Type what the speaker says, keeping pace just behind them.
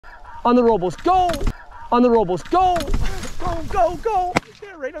On the robles, go! On the robles, go! Go, go, go! Right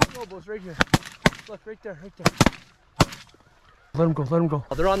there, right on the robles, right here. Look, right there, right there. Let them go, let them go.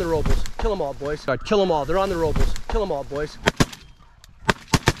 They're on the robles. Kill them all, boys. God, kill them all. They're on the robles. Kill them all, boys.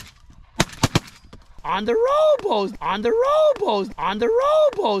 On the robos, on the robos, on the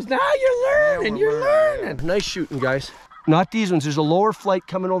robos. Now you're learning, you're learning. Nice shooting, guys. Not these ones. There's a lower flight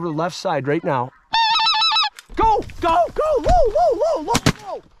coming over the left side right now. Go, go, go, low, low, low, low,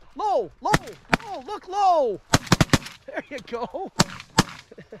 low, low, low, low, look low. There you go.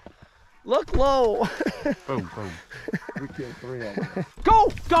 Look low. Boom, boom. We killed 3 of them.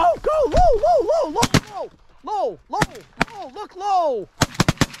 Go, go, go, low, low, low, low, low, low, low, low, look low.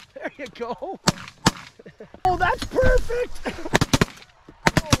 There you go. Oh, that's perfect.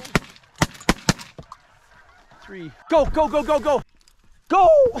 Oh. 3. Go, go, go, go, go. Go,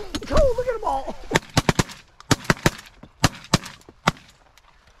 go, look at them all.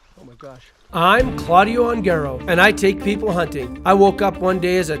 Oh my gosh. I'm Claudio Ongaro, and I take people hunting. I woke up one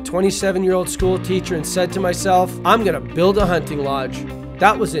day as a 27-year-old school teacher and said to myself, I'm gonna build a hunting lodge.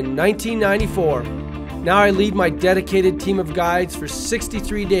 That was in 1994. Now I lead my dedicated team of guides for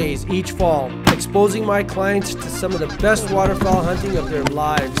 63 days each fall, exposing my clients to some of the best waterfowl hunting of their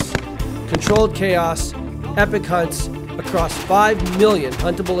lives. Controlled chaos, epic hunts across 5 million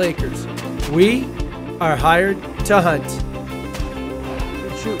huntable acres. We are hired to hunt.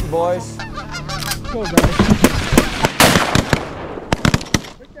 Good shooting, boys. Go, guys.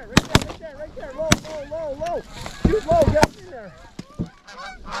 Right there, right there, right there, right there. Low, low, low, low. Shoot low, get in there.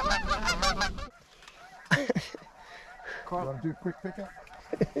 You want to do a quick pickup?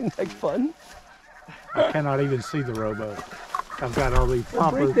 Isn't that fun? I cannot even see the robo. I've got all these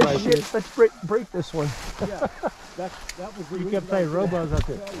poppers Break right this here. shit. Let's break this one. Yeah, that was You kept saying robos. I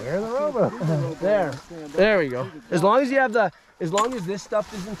said, where are the robos? There we go. As long as you have as long as this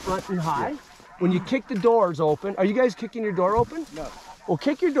stuff is in front and high, when you kick the doors open, are you guys kicking your door open? No. Well,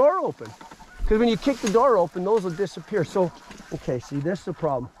 kick your door open. Because when you kick the door open, those will disappear. So, okay, see, this is the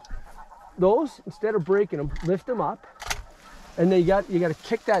problem. Those, instead of breaking them, lift them up. And then you got to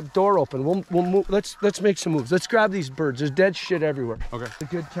kick that door open. We'll move. Let's make some moves. Let's grab these birds. There's dead shit everywhere. Okay. A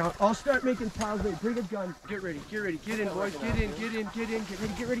good count. I'll start making piles. Bring a gun. Get ready. Get ready. Get in, boys. Get in. Get in. Get in. Get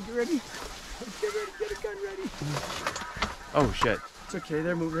ready. Get ready. Get ready. Get ready. Get a gun ready. Oh shit. It's okay.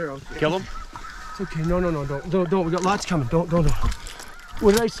 They're moving. They're okay. Kill them? It's okay. No. Don't. We got lots coming. Don't.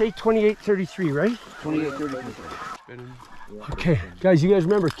 What did I say? 28-33, right? 28-33. Okay, guys. You guys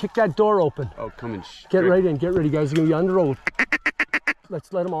remember? Kick that door open. Oh, come in. Get right in. Get ready, guys. They're gonna be on the road.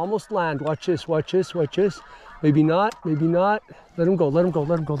 Let's let them almost land. Watch this, watch this, watch this. Maybe not, maybe not. Let them go, let them go,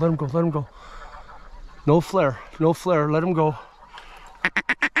 let them go, let them go, let them go. No flare, no flare, let them go.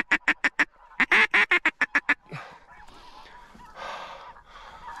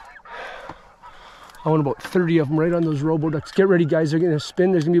 I want about 30 of them right on those robo-ducks. Get ready, guys, they're gonna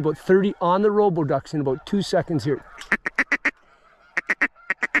spin. There's gonna be about 30 on the robo-ducks in about 2 seconds here.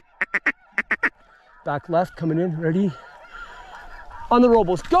 Back left, coming in, ready? On the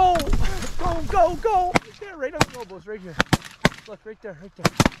robos, go! Go, go, go! Right there, right on the robos, right here. Look, right there, right there.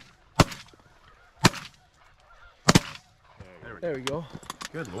 There we go.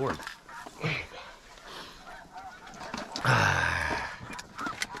 Good Lord.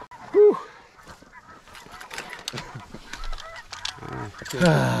 Whew.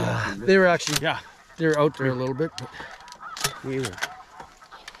 They were actually, they were out there a little bit.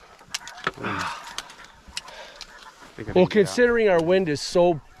 Well, considering our wind is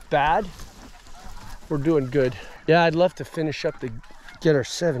so bad, we're doing good. Yeah, I'd love to finish up to get our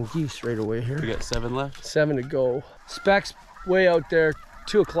 7 geese right away here. We got 7 left? 7 to go. Specs way out there,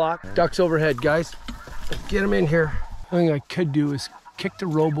 2 o'clock. Ducks overhead, guys. Get them in here. The thing I could do is kick the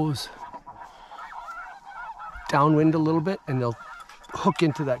robos downwind a little bit and they'll hook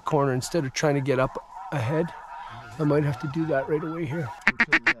into that corner instead of trying to get up ahead. I might have to do that right away here.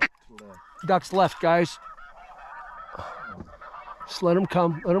 Ducks left, guys. Just let them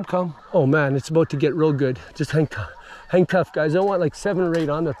come, let them come. Oh man, it's about to get real good. Just hang tough, guys. I want like 7 or 8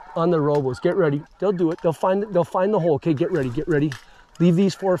 on the robos. Get ready. They'll do it. They'll find the hole. Okay, get ready, get ready. Leave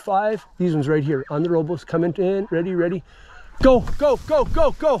these 4 or 5. These ones right here on the robos. Come in, ready, ready. Go, go, go,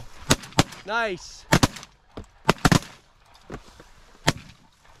 go, go. Nice.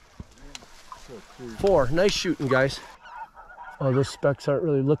 Four. Nice shooting, guys. Oh, those specs aren't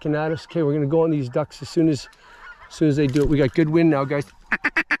really looking at us. Okay, we're gonna go on these ducks as soon as they do it. We got good wind now, guys.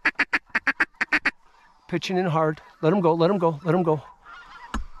 Pitching in hard. Let them go, let them go, let them go.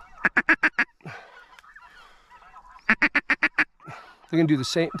 They're gonna do the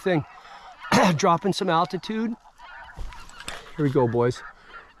same thing. Dropping some altitude. Here we go, boys.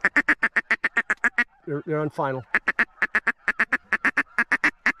 They're on final.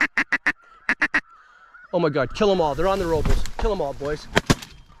 Oh my God, kill them all. They're on the robles. Kill them all, boys.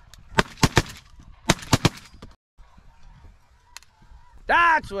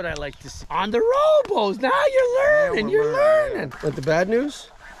 That's what I like to see. On the robles. Now you're learning. You're learning. Want the bad news?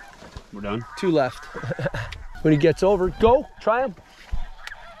 We're done. 2 left. When he gets over, go. Try him.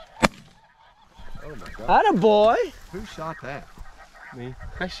 Oh my God. Attaboy. Who shot that? Me.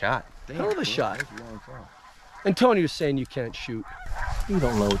 Nice shot. Hell of a shot. That's a long shot. And Tony was saying you can't shoot. You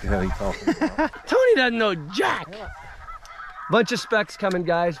don't know what the hell he's talking about. Tony doesn't know jack. Bunch of specks coming,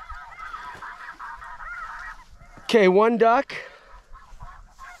 guys. Okay, 1 duck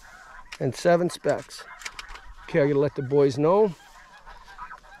and 7 specks. Okay, I gotta let the boys know.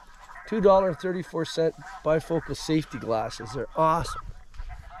 $2.34 bifocal safety glasses. They're awesome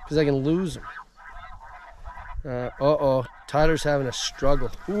because I can lose them. Uh-oh, Tyler's having a struggle.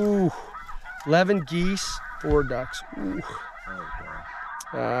 Ooh, 11 geese, 4 ducks. Ooh.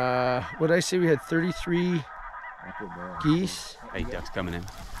 What did I say? We had 33 geese. 8 ducks coming in.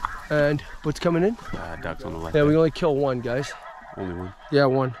 And what's coming in? Ducks on the left. Yeah, we only killed 1, guys. Only 1. Yeah,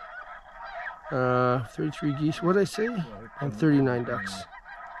 1. 33 geese. What did I say? And 39 ducks.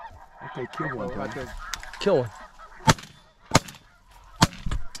 Okay, kill one. Kill 1.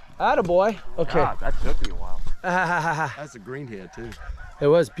 Attaboy. Okay. God, that took me a while. That's a greenhead too. It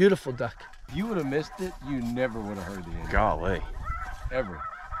was beautiful duck. If you would have missed it, you never would have heard the end. Golly. Ever.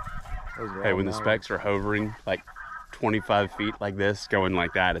 Those are Hey, all when the mine. specks are hovering like 25 feet like this, going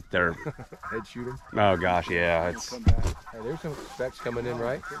like that, they're, Head shoot 'em. oh gosh, yeah, it's, Hey, there's some specks coming in,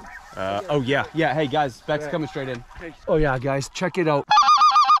 right? oh yeah, yeah, hey guys, specks coming straight in. Oh yeah, guys, check it out.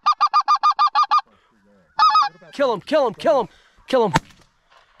 Kill him, kill him, kill him, kill him.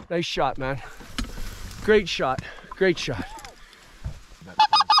 Nice shot, man. Great shot, great shot.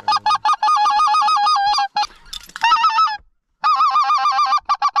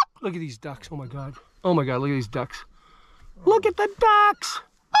 Look at these ducks, oh my God. Oh my God, look at these ducks. Look at the ducks!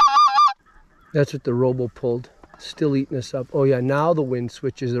 That's what the robo pulled. Still eating us up. Oh yeah, now the wind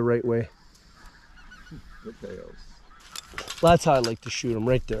switches the right way. The tails. That's how I like to shoot them,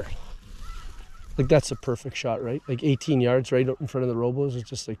 right there. Like that's a perfect shot, right? Like 18 yards right in front of the robos. It's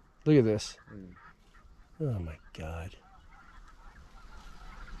just like, look at this. Oh my God.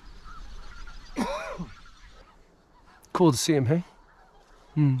 Cool to see him, hey?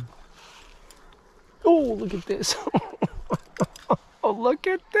 Oh, look at this. Oh, look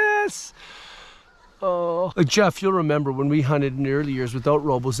at this. Oh, like Jeff, you'll remember when we hunted in the early years without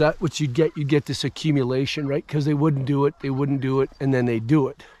robos, that what you'd get this accumulation, right? Because they wouldn't do it, and then they do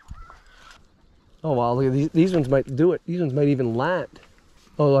it. Oh wow, look at these ones might do it. These ones might even land.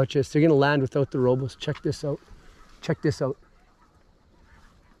 Oh, watch this. They're gonna land without the robos. Check this out. Check this out.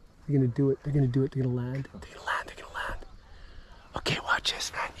 They're gonna do it. They're gonna do it. They're gonna land. They're gonna land. They're gonna land. Okay, watch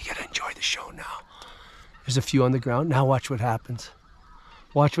this, man. You gotta enjoy the show now. There's a few on the ground. Now watch what happens.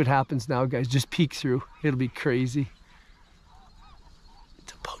 Watch what happens now, guys. Just peek through. It'll be crazy.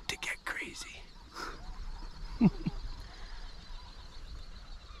 It's about to get crazy.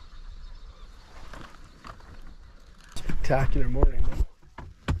 Spectacular morning, man.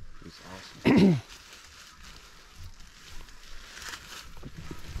 It's awesome.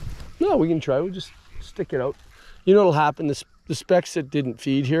 No, we can try. We'll just stick it out. You know what'll happen? The specks that didn't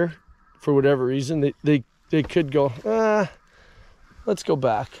feed here, for whatever reason, they could go, let's go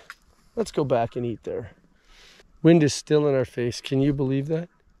back. Let's go back and eat there. Wind is still in our face. Can you believe that?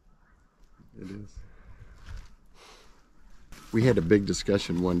 It is. We had a big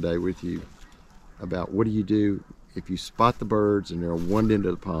discussion one day with you about what do you do if you spot the birds and they're on one end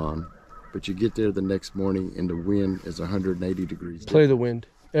of the pond, but you get there the next morning and the wind is 180 degrees. Play the wind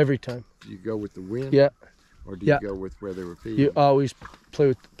every time. Do you go with the wind? Yeah. Or do Yeah. you go with where they were feeding? You always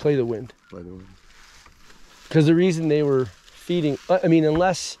play the wind. Play the wind. Because the reason they were feeding, I mean,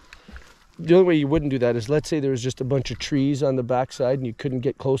 unless, the only way you wouldn't do that is, let's say there was just a bunch of trees on the backside and you couldn't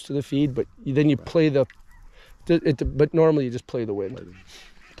get close to the feed, but then you play but normally you just play the wind.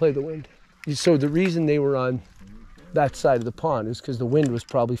 Play the wind. So the reason they were on that side of the pond is because the wind was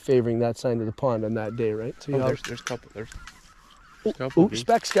probably favoring that side of the pond on that day, right? So you There's a couple, there's a couple. Ooh,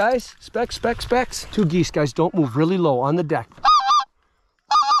 specks, guys. Specks, specks, specks. 2 geese, guys. Don't move. Really low on the deck.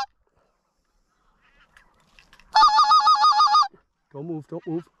 Don't move. Don't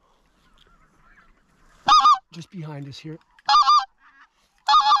move. Just behind us here.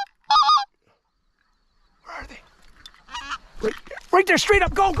 Where are they? Right there. Straight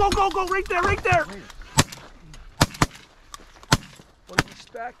up. Go, go, go, go. Right there. Right there. One of these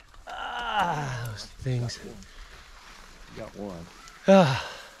speck. Ah, those things. You got one. Ah,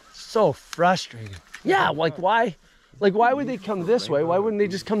 So frustrating. Yeah, like why? Like why would they come this way? Why wouldn't they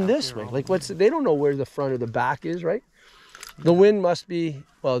just come this way? Like they don't know where the front or the back is, right? The wind must be,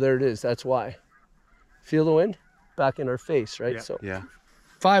 well, there it is. That's why. Feel the wind? Back in our face, right? Yeah. So Yeah.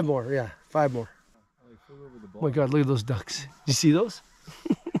 5 more, yeah, 5 more. Oh my God, look at those ducks. You see those?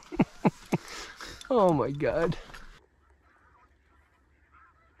 Oh my God.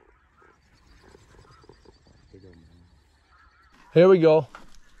 Here we go.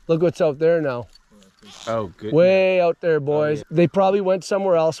 Look what's out there now. Oh, good. Way out there, boys. Oh, yeah. They probably went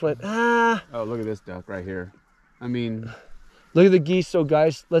somewhere else, went, ah. Oh, look at this duck right here. I mean, Look at the geese, so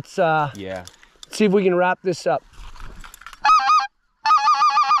guys, let's yeah. see if we can wrap this up.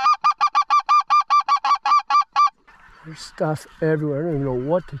 There's stuff everywhere. I don't even know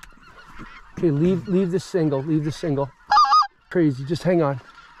what to. Okay, leave the single. Leave the single. Crazy. Just hang on.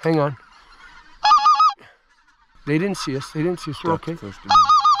 Hang on. They didn't see us. They didn't see us. We're okay.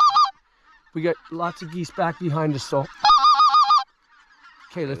 We got lots of geese back behind us, so.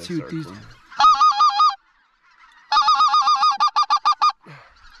 Okay, let's see what these.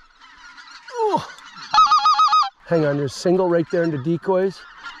 Oh. Hang on. There's a single right there in the decoys.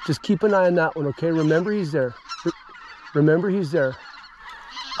 Just keep an eye on that one, okay? Remember he's there. Remember he's there.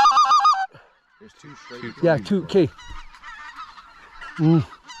 There's 2 straight. Yeah, 2. Okay. Let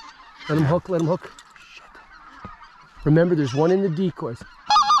him hook. Let him hook. Shit. Remember, there's 1 in the decoys.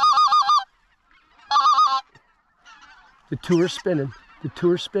 The 2 are spinning. The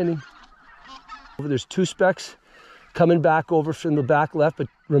 2 are spinning. There's 2 specks coming back over from the back left, but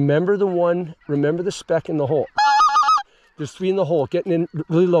remember the one. Remember the speck in the hole. There's 3 in the hole. Getting in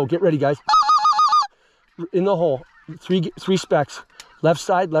really low. Get ready, guys. In the hole. 3 specks. Left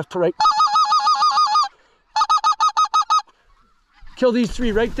side, left to right. Kill these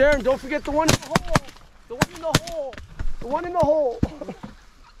 3 right there, and don't forget the one in the hole. The one in the hole. The one in the hole.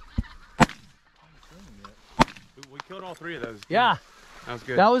 We killed all 3 of those. Yeah. That was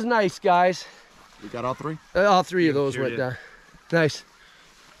good. That was nice, guys. We got all 3? All 3 of those Sure went did. down. Nice.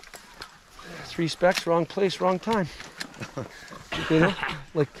 3 specks, wrong place, wrong time. You know,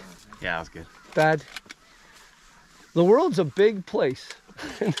 like Yeah, that was good. bad. The world's a big place,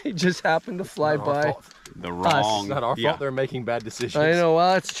 and they just happen to fly by. The wrong. It's not our fault they're making bad decisions. I know,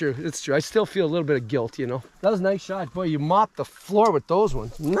 well, that's true. It's true. I still feel a little bit of guilt, you know. That was a nice shot. Boy, you mopped the floor with those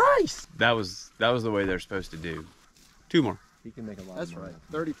ones. Nice. That was the way they're supposed to do. 2 more. He can make a lot. That's of money. right.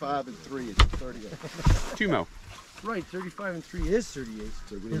 35 and 3 is 38. 2 more. Right, 35 and 3 is 38.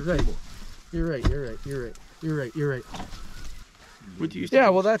 So we You're need right. 2 more. You're right, you're right, you're right. You're right, you're right. What do you? Yeah,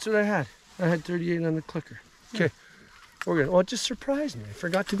 well, that's what I had. I had 38 on the clicker. Okay. We're gonna, well, it just surprised me. I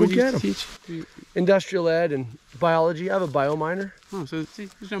forgot to go get them. Industrial ed and biology. I have a bio minor. Oh, so see,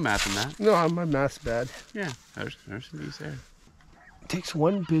 there's no math in that. No, my math's bad. Yeah, there's some use there. It takes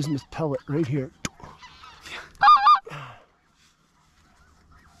 1 business pellet right here.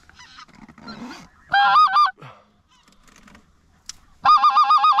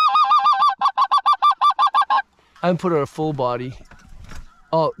 I haven't put on a full body.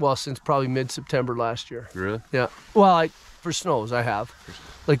 Oh, well, since probably mid-September last year. Really? Yeah. Well, for snows, I have.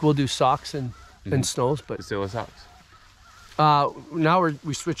 Like we'll do socks and snows, but It's still socks. now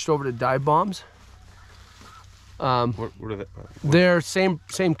we switched over to dive bombs. What are they? They're same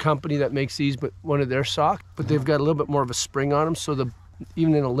company that makes these, but one of their socks. But they've got a little bit more of a spring on them, so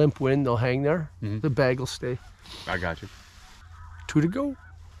even in a limp wind, they'll hang there. The bag will stay. I got you. 2 to go.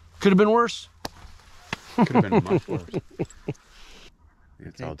 Could have been worse. Could have been much worse.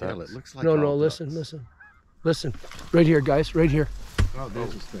 It's all Can't tell. ducks. It looks like No, all listen, ducks. listen. Listen. Right here, guys. Right here. Oh,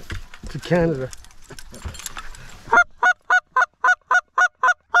 there's a stick. To Canada.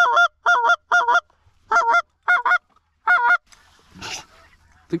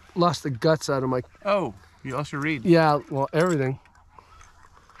 Lost the guts out of my. Oh, you lost your reed. Yeah, well, everything.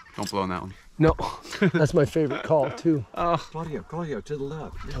 Don't blow on that one. No, that's my favorite call too. Claudio, to the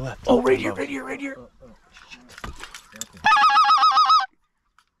left. Oh, right here, right here, right here.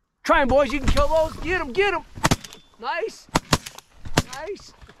 Try 'em, boys. You can kill those. Get them, get them. Nice,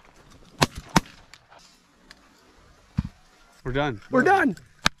 nice. We're done. We're done.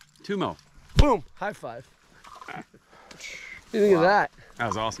 2 more. Boom. High five. What do you think of that? That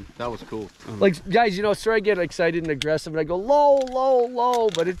was awesome. That was cool. Like, guys, you know, sorry I get excited and aggressive and I go low, low, low,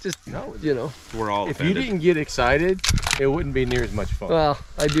 but it just, you know. We're all If you offended. didn't get excited, it wouldn't be near as much fun. Well,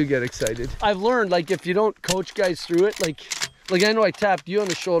 I do get excited. I've learned, like, if you don't coach guys through it, like I know I tapped you on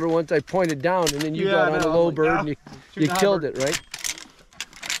the shoulder once, I pointed down, and then you got on a low bird and you killed it, right?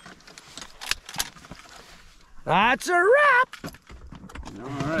 That's a wrap. All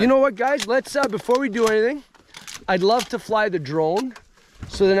right. You know what, guys? Let's, before we do anything, I'd love to fly the drone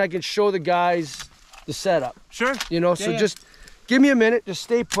so then I can show the guys the setup. Sure. You know, so just give me a minute, just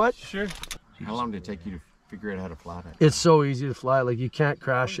stay put. Sure. How long did it take you to figure out how to fly that? It's so easy to fly, like you can't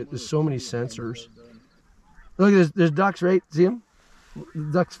crash it. There's so many sensors. Look, there's ducks, right? See them?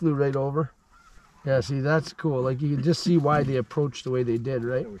 The ducks flew right over. Yeah, see, that's cool. Like you can just see why they approached the way they did,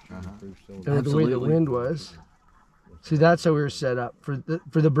 right? And the way the wind was. See, that's how we were set up for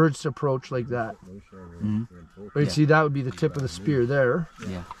the birds to approach like that. Right. See, that would be the tip of the spear there.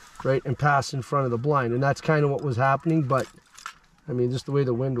 Yeah. Right, and pass in front of the blind, and that's kind of what was happening. But I mean, just the way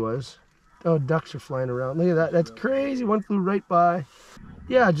the wind was. Oh, ducks are flying around. Look at that. That's crazy. One flew right by.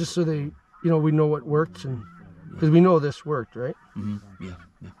 Yeah, just so they, you know, we know what works, and because we know this worked, right? Yeah.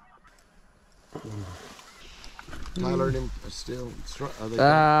 Tyler and him are still. Are they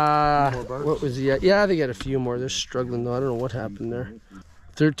got more birds? What was he at? Yeah, they got a few more. They're struggling though. I don't know what happened there.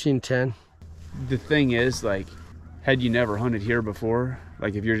 13-10. The thing is, like, had you never hunted here before,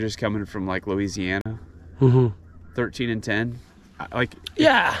 like if you're just coming from like Louisiana, 13 and 10, like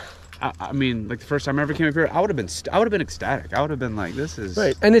Yeah. I mean, like the first time I ever came up here, I would have been ecstatic. I would have been like, this is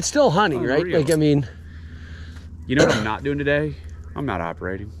Right, and it's still hunting, right? unreal. Like, I mean, You know what I'm not doing today? I'm not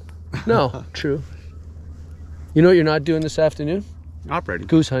operating. no, true. You know what you're not doing this afternoon? Operating.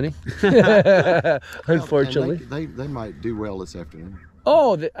 Goose hunting. Unfortunately. And they might do well this afternoon.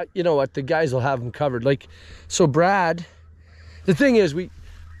 Oh, you know what? The guys will have them covered. Like, so Brad, the thing is, we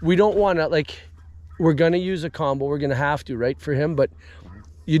don't want to, like, we're going to use a combo. We're going to have to, right, for him. But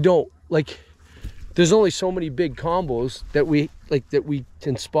you don't, like, there's only so many big combos that we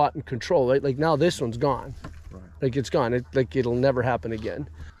can spot and control, right? Like now this one's gone. Right. Like it's gone. It'll never happen again.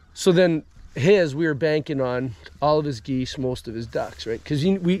 So then we were banking on all of his geese, most of his ducks, right? Because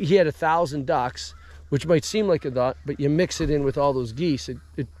he had 1,000 ducks, which might seem like a lot, but you mix it in with all those geese, it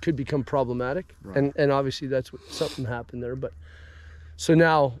could become problematic. Right. And obviously that's what something happened there. But so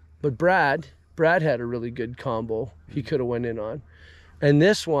now, but Brad had a really good combo he could have went in on. And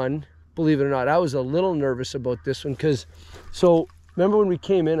this one, believe it or not, I was a little nervous about this one because, so remember when we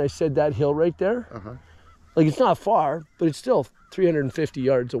came in, I said that hill right there? Like it's not far, but it's still 350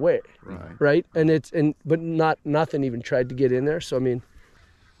 yards away. Right? And but nothing even tried to get in there. So I mean,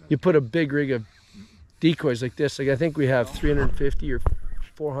 you put a big rig of decoys like this, like I think we have 350 or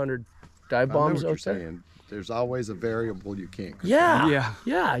 400 dive bombs out there. Saying. There's always a variable you can't control.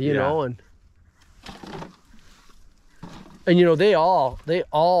 Yeah, you know, and you know, they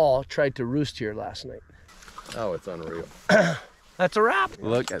all tried to roost here last night. Oh, it's unreal. That's a wrap.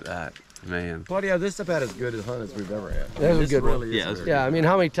 Look at that, man. Claudio, this is about as good a hunt as we've ever had. That was a good one. Yeah, I mean,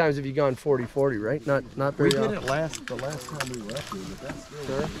 how many times have you gone 40-40, right? Not very We often. did it the last time we were up here, but that's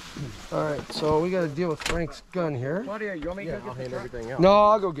still... All right, so we got to deal with Frank's gun here. Claudio, you want me to go get everything else? No,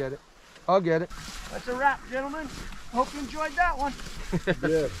 I'll go get it. That's a wrap, gentlemen. Hope you enjoyed that one.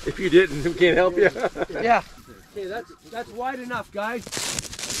 Yeah. If you didn't, we can't help you. Yeah. Okay, that's wide enough, guys.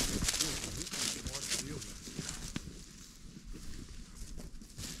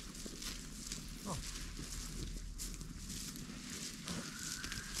 Oh.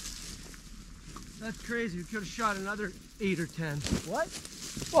 That's crazy. We could have shot another 8 or 10. What?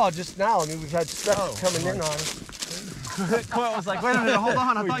 Well, just now. I mean, we've had stuff coming in on us. Clint was like, wait a minute, hold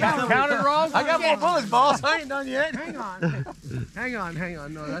on. I thought you counted wrong. I got more bullets, boss. I ain't done yet. Hang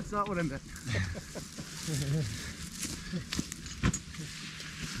on. No, that's not what I meant.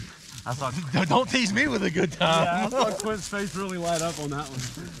 I thought, don't tease me with a good time. Yeah, I thought Quint's face really light up on that one.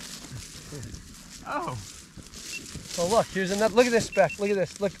 Oh. Oh, look, here's another. Look at this speck. Look at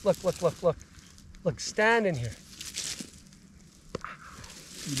this. Look. Look, stand in here.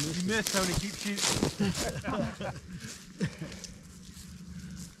 You missed, Tony. Keep shooting.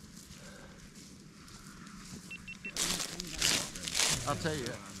 I'll tell you.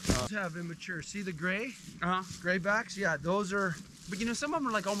 Have immature. See the gray? Gray Graybacks? Yeah, those are. But you know, some of them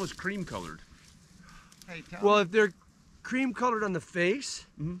are like almost cream colored. Hey, Well, if they're cream colored on the face,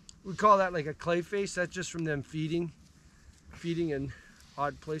 we call that like a clay face. That's just from them feeding in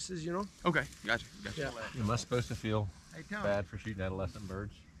odd places, you know? Okay, gotcha. Yeah. Am I supposed to feel bad for shooting adolescent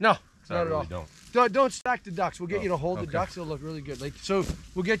birds? No, Not at all. Don't stack the ducks. We'll get you to hold the ducks. It'll look really good. Like, so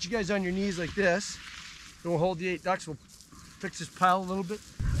we'll get you guys on your knees like this. And we'll hold the 8 ducks. We'll fix this pile a little bit.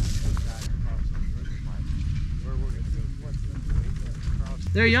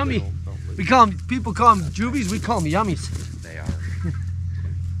 They're yummy. People call them jubies. We call them yummies. They are.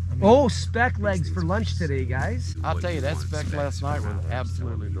 Oh, speck legs for lunch today, guys. I'll tell you, that speck last night was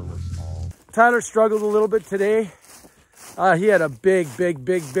absolutely delicious. Tyler struggled a little bit today. He had a big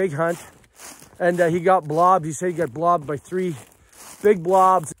hunt, and he got blobbed. He said he got blobbed by 3 big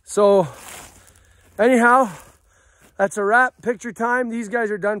blobs. So anyhow, That's a wrap. Picture time. These guys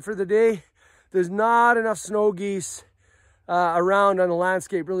are done for the day. There's not enough snow geese around on the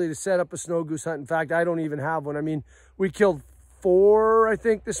landscape really to set up a snow goose hunt. In fact, I don't even have one. I mean, we killed 4, I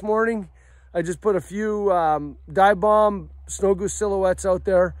think, this morning. I just put a few dive bomb snow goose silhouettes out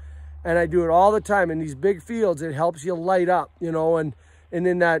there, and I do it all the time in these big fields. It helps you light up, you know, and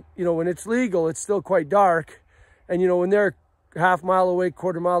in that, you know, when it's legal, it's still quite dark. And, you know, when they're half mile away,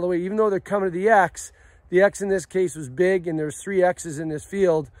 quarter mile away, even though they're coming to the X in this case was big, and there's 3 X's in this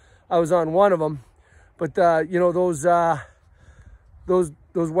field. I was on one of them. But, you know, those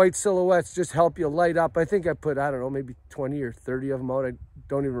white silhouettes just help you light up. I think I put, I don't know, maybe 20 or 30 of them out. I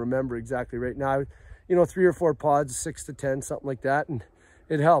don't even remember exactly right now. You know, 3 or 4 pods, 6 to 10, something like that. And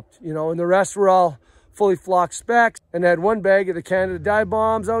it helped, you know, and the rest were all fully flocked specs. And I had 1 bag of the Canada dive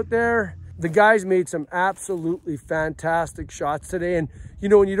bombs out there. The guys made some absolutely fantastic shots today. And, you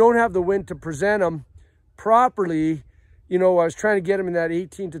know, when you don't have the wind to present them properly, you know, I was trying to get them in that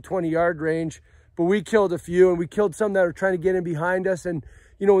 18 to 20 yard range, but we killed a few, and we killed some that were trying to get in behind us. And,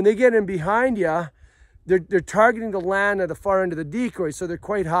 you know, when they get in behind you, they're targeting the land at the far end of the decoy. So they're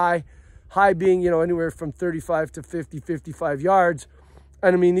quite high being, you know, anywhere from 35 to 50, 55 yards.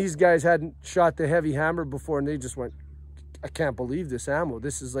 And I mean, these guys hadn't shot the heavy hammer before, and they just went, I can't believe this ammo.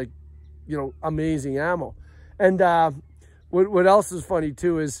 This is like, you know, amazing ammo. And what else is funny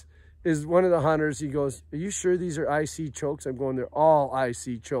too is one of the hunters, he goes, are you sure these are IC chokes? I'm going, they're all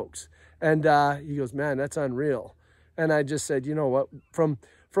IC chokes. And he goes, man, that's unreal. And I just said, you know what, from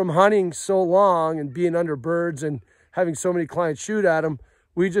hunting so long and being under birds and having so many clients shoot at them,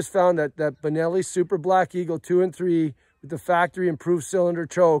 we just found that Benelli Super Black Eagle 2 and 3 with the factory improved cylinder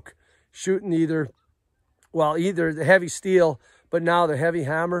choke, shooting either the Hevi-Steel, but now the heavy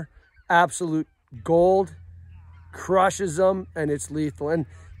hammer, absolute gold, crushes them, and it's lethal. And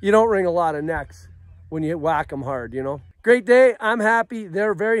you don't wring a lot of necks when you whack them hard, you know. Great day. I'm happy.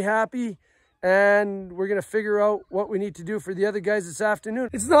 They're very happy. And we're going to figure out what we need to do for the other guys this afternoon.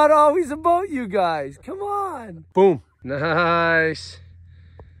 It's not always about you guys. Come on. Boom. Nice.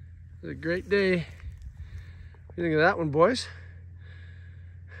 It's a great day. What do you think of that one, boys?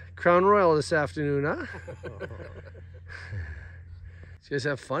 Crown Royal this afternoon, huh? You guys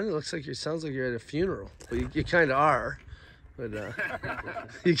have fun? It looks like sounds like you're at a funeral. Well, you kind of are. But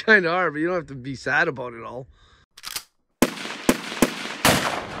you kind of are, but you don't have to be sad about it all.